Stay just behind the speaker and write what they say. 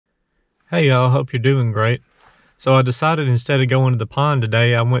Hey y'all, hope you're doing great. So I decided instead of going to the pond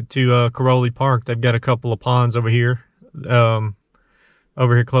today, I went to Kiroli Park. They've got a couple of ponds over here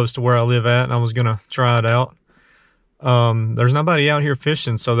close to where I live at, and I was gonna try it out. There's nobody out here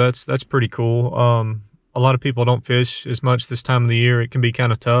fishing, so that's pretty cool. A lot of people don't fish as much this time of the year. It can be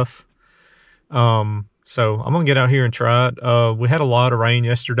kind of tough. So I'm gonna get out here and try it. We had a lot of rain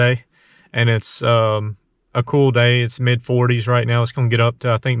yesterday, and it's a cool day. It's mid-40s right now. It's gonna get up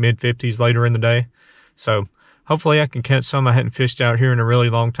to, I think, mid-50s later in the day. So hopefully I can catch some. I hadn't fished out here in a really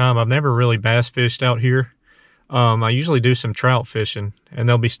long time. I've never really bass fished out here. I usually do some trout fishing, and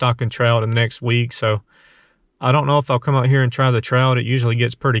they'll be stocking trout in the next week. So I don't know if I'll come out here and try the trout. It usually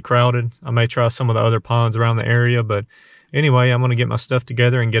gets pretty crowded. I may try some of the other ponds around the area, but anyway, I'm gonna get my stuff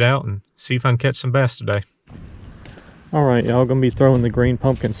together and get out and see if I can catch some bass today. All right, y'all, gonna be throwing the green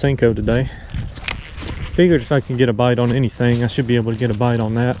pumpkin Senko today. Figured if I can get a bite on anything, I should be able to get a bite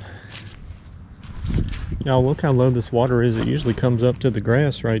on that. Y'all, look how low this water is. It usually comes up to the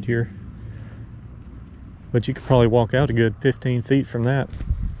grass right here, but you could probably walk out a good 15 feet from that.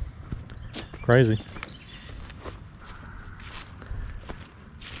 Crazy.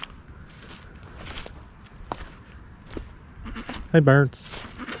 Hey, birds.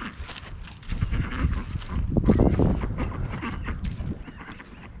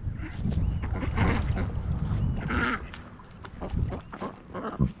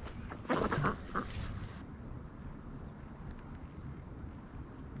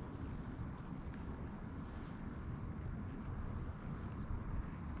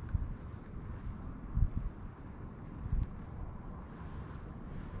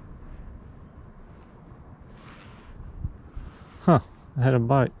 Huh, I had a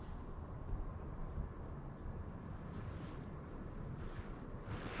bite.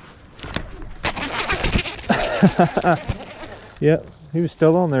 Yep, he was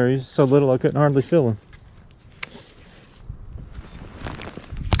still on there. He's so little I couldn't hardly feel him.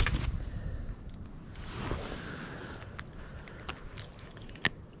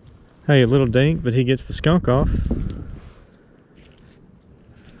 Hey, a little dink, but he gets the skunk off.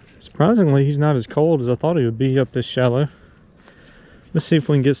 Surprisingly, he's not as cold as I thought he would be up this shallow. Let's see if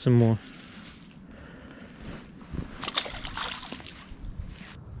we can get some more.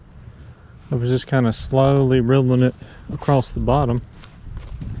 I was just kind of slowly riddling it across the bottom.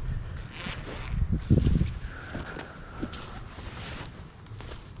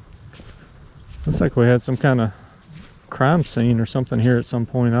 Looks like we had some kind of crime scene or something here at some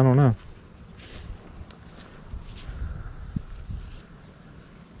point. I don't know.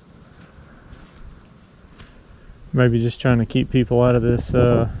 Maybe just trying to keep people out of this,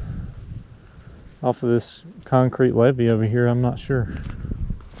 off of this concrete levee over here. I'm not sure.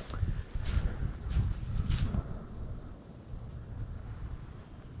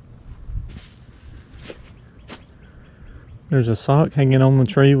 There's a sock hanging on the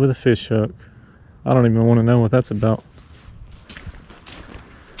tree with a fish hook. I don't even want to know what that's about.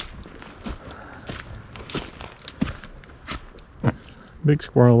 Big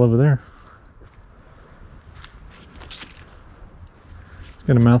squirrel over there. He's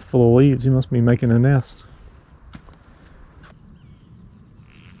got a mouthful of leaves. He must be making a nest.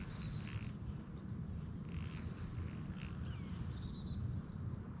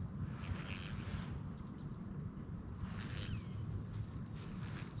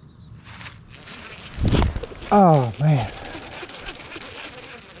 Oh man.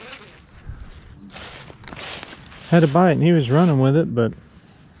 Had a bite and he was running with it, but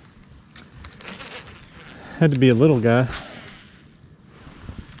had to be a little guy.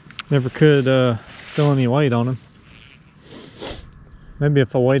 Never could feel any weight on him. Maybe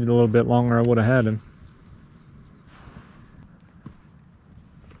if I waited a little bit longer I would have had him.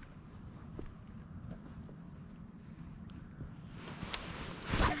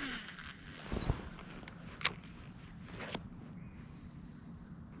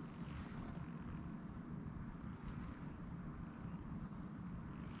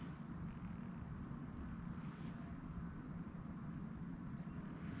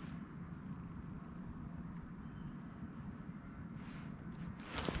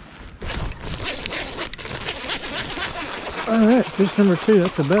 Alright, fish number 2,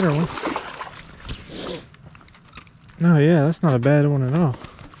 that's a better one. Oh yeah, that's not a bad one at all.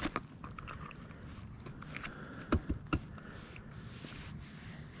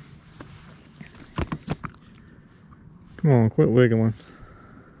 Come on, quit wiggling.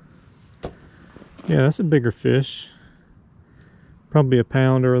 Yeah, that's a bigger fish. Probably a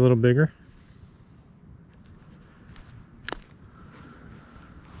pound or a little bigger.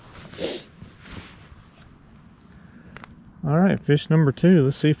 All right, fish number 2.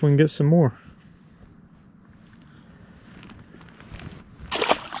 Let's see if we can get some more.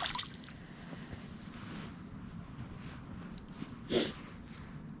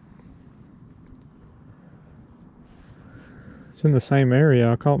 It's in the same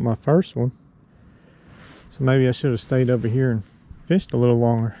area I caught my first one. So maybe I should have stayed over here and fished a little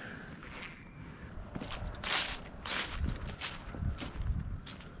longer.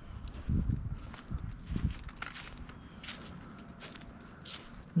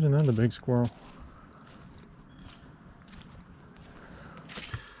 There's another big squirrel.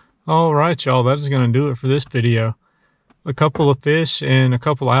 All right, y'all, that is going to do it for this video. A couple of fish in a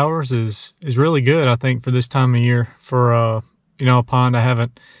couple hours is really good, I think, for this time of year. For you know, a pond I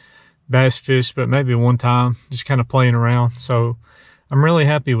haven't bass fished but maybe one time, just kind of playing around. So I'm really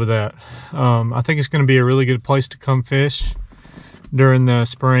happy with that. I think it's going to be a really good place to come fish during the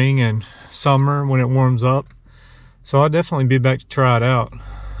spring and summer when it warms up. So I'll definitely be back to try it out.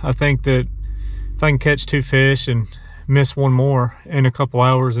 I think that if I can catch 2 fish and miss one more in a couple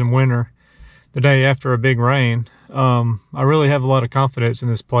hours in winter, the day after a big rain, I really have a lot of confidence in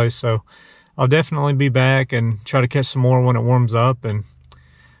this place. So I'll definitely be back and try to catch some more when it warms up. And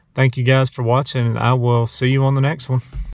thank you guys for watching, and I will see you on the next one.